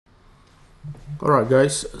Alright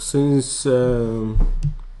guys, since our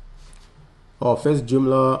first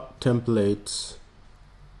Joomla template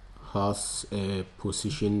has a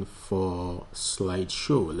position for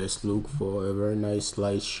slideshow, let's look for a very nice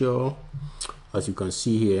slideshow. As you can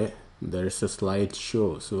see here, there is a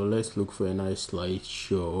slideshow, so let's look for a nice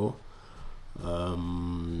slideshow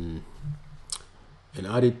and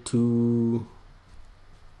add it to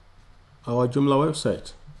our Joomla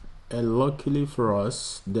website. And luckily for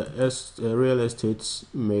us, the real estate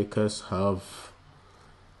makers have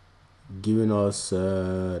given us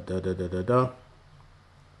a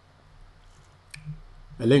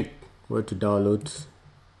link where to download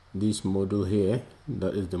this module here.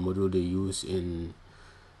 That is the module they use in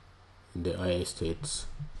the iEstate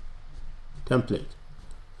template.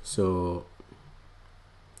 So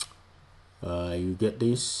you get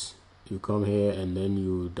this, you come here and then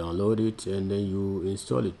you download it and then you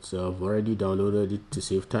install it. So I've already downloaded it to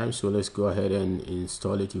save time, so let's go ahead and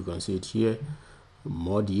install it. You can see it here,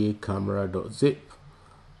 modcamera.zip.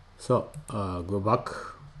 So go back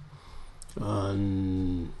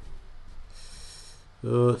and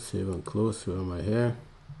save and close. Where am I here?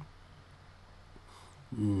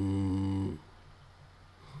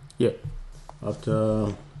 Yeah,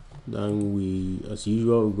 after then we, as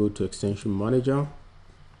usual, we go to extension manager,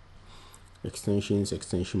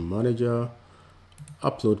 extension manager,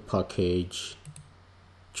 upload package,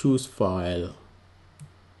 choose file,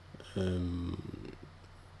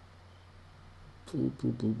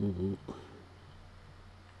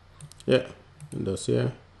 yeah, and that's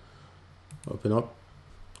here. Open up,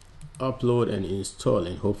 upload and install,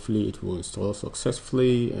 and hopefully it will install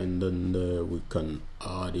successfully, and then we can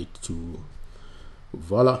add it to,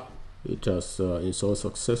 voila, it has installed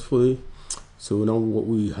successfully. So now what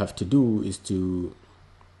we have to do is to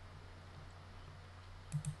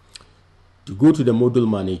go to the module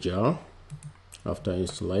manager after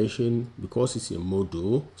installation, because it's a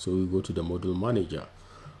module. So we go to the module manager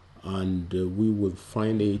and we will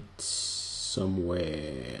find it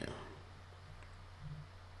somewhere.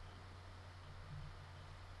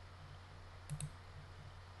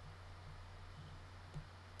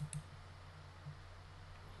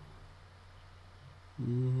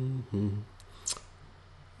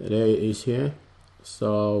 There it is here,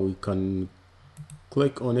 so we can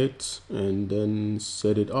click on it and then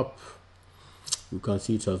set it up. You can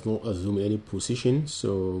see it has not assumed any position,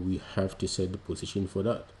 so we have to set the position for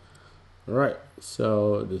that. All right,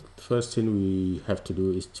 so the first thing we have to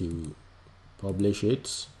do is to publish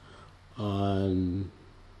it, and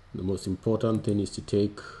the most important thing is to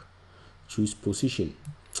choose position.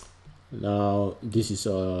 Now this is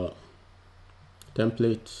a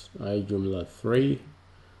template Joomla 3,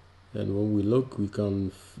 and when we look, we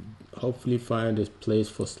can hopefully find a place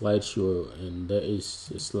for slideshow, and there is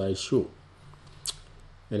a slideshow,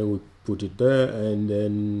 and then we put it there, and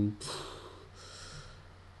then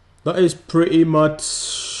that is pretty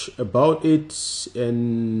much about it.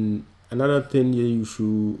 And another thing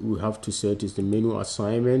we have to set is the menu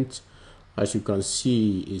assignment. As you can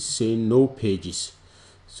see, it's saying no pages,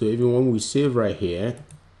 so even when we save right here,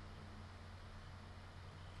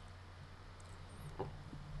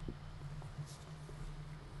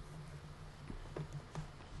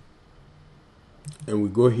 and we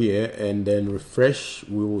go here and then refresh,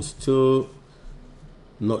 we will still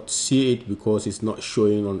not see it because it's not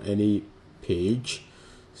showing on any page.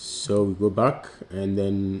 So we go back, and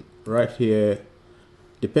then right here,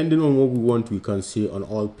 depending on what we want, we can see on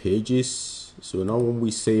all pages. So now when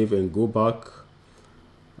we save and go back,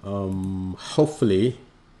 hopefully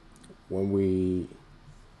when we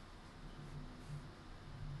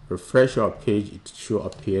refresh our page, it should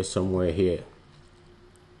appear somewhere here.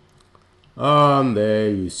 There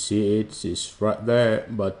you see it's right there,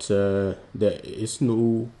 but there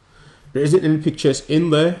isn't any pictures in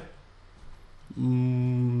there.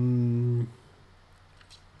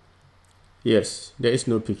 Yes, there is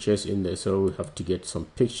no pictures in there, so we have to get some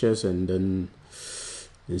pictures and then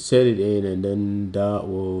insert it in, and then that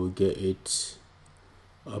will get it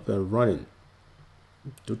up and running.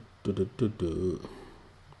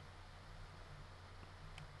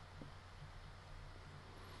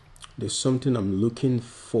 There's something I'm looking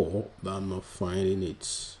for, but I'm not finding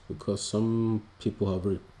it, because some people have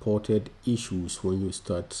reported issues when you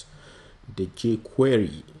start the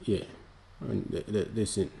jQuery. Yeah, and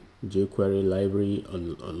listen, jQuery library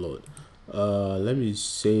unload. Let me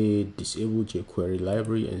say disable jQuery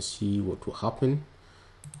library and see what will happen.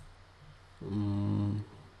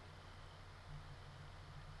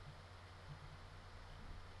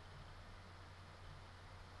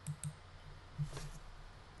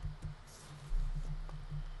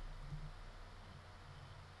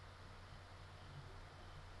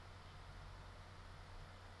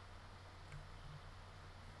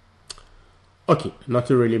 Okay,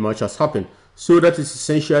 nothing really much has happened. So that is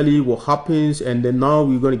essentially what happens, and then now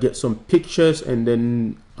we're going to get some pictures and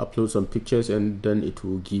then upload some pictures, and then it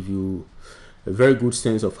will give you a very good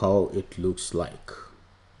sense of how it looks like.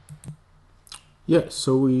 Yeah,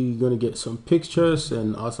 so we're going to get some pictures,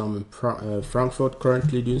 and as I'm in Frankfurt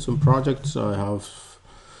currently doing some projects, I have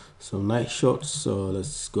some nice shots, so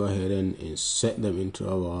let's go ahead and insert them into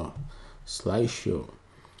our slideshow.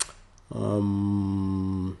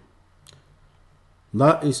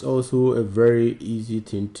 That is also a very easy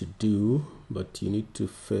thing to do, but you need to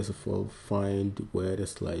first of all find where the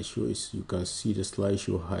slideshow is. You can see the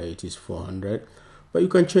slideshow height is 400, but you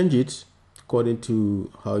can change it according to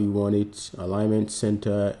how you want it. Alignment,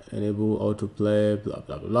 center, enable autoplay, blah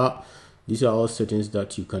blah blah. These are all settings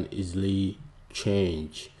that you can easily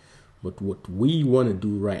change, but what we want to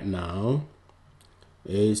do right now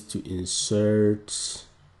is to insert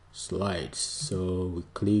slides. So we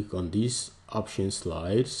click on these option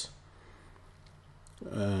slides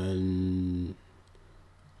and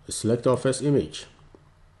select our first image.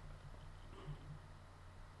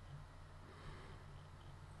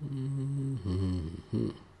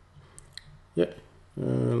 Yeah,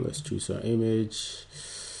 let's choose our image.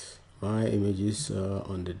 My images are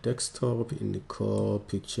on the desktop in the core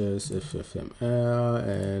pictures FFmpeg,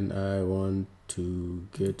 and I want to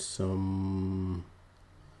get some.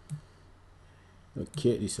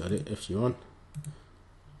 Okay, these are the FG1.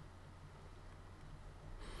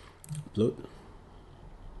 Upload.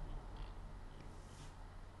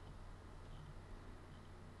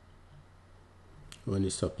 When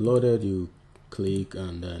it's uploaded, you click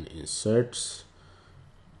and then insert,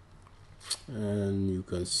 and you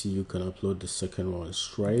can see you can upload the second one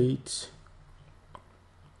straight.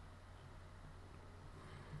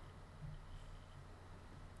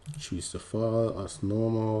 Choose the file as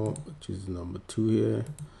normal, choose number 2 here.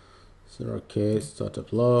 So okay, start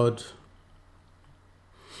upload,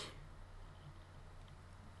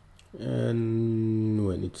 and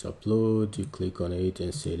when it's upload, you click on it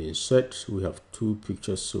and say insert. We have 2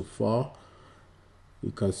 pictures so far.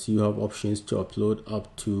 You can see you have options to upload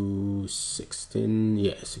up to 16.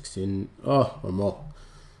 Yeah, 16 or more,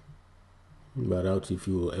 but I doubt if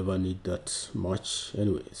you will ever need that much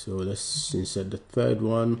anyway. So let's insert the third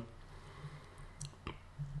one.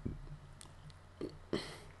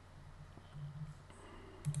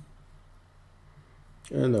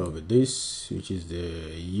 And over this, which is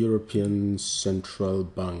the European Central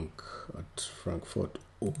Bank at Frankfurt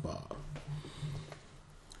Oper.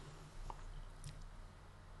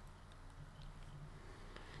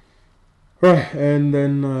 Right, and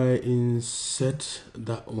then I insert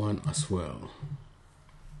that one as well.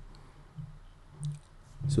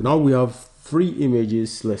 So now we have 3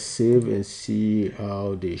 images. Let's save and see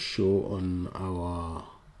how they show on our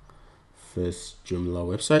first Joomla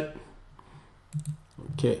website.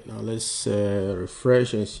 Okay, now let's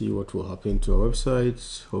refresh and see what will happen to our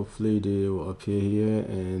website. Hopefully they will appear here,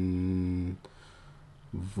 and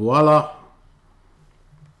voila.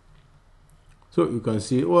 So you can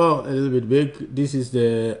see, well, a little bit big. This is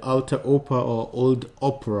the Alte Oper or Old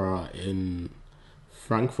Opera in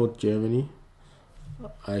Frankfurt, Germany.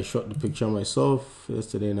 I shot the picture myself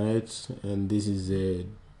yesterday night, and this is the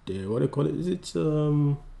what do you call it? Is it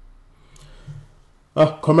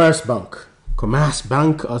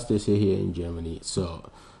Commerzbank, as they say here in Germany.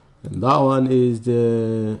 So, and that one is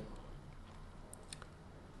the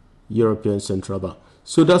European Central Bank.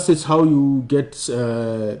 So that's it, how you get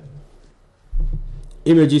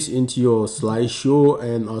images into your slideshow.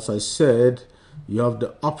 And as I said, you have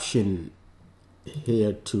the option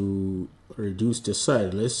here to reduce the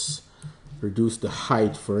size. Let's reduce the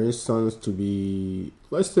height, for instance, to be,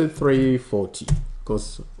 let's say 340,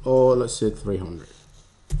 because, or let's say 300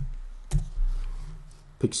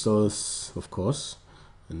 pixels, of course,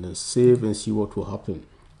 and then save and see what will happen.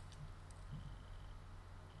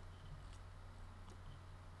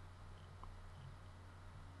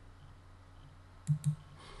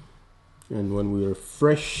 And when we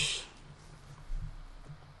refresh,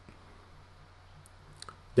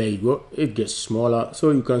 there you go, it gets smaller.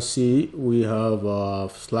 So you can see we have a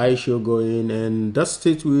slideshow going, and that's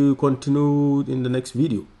it. We'll continue in the next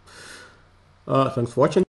video. Thanks for watching.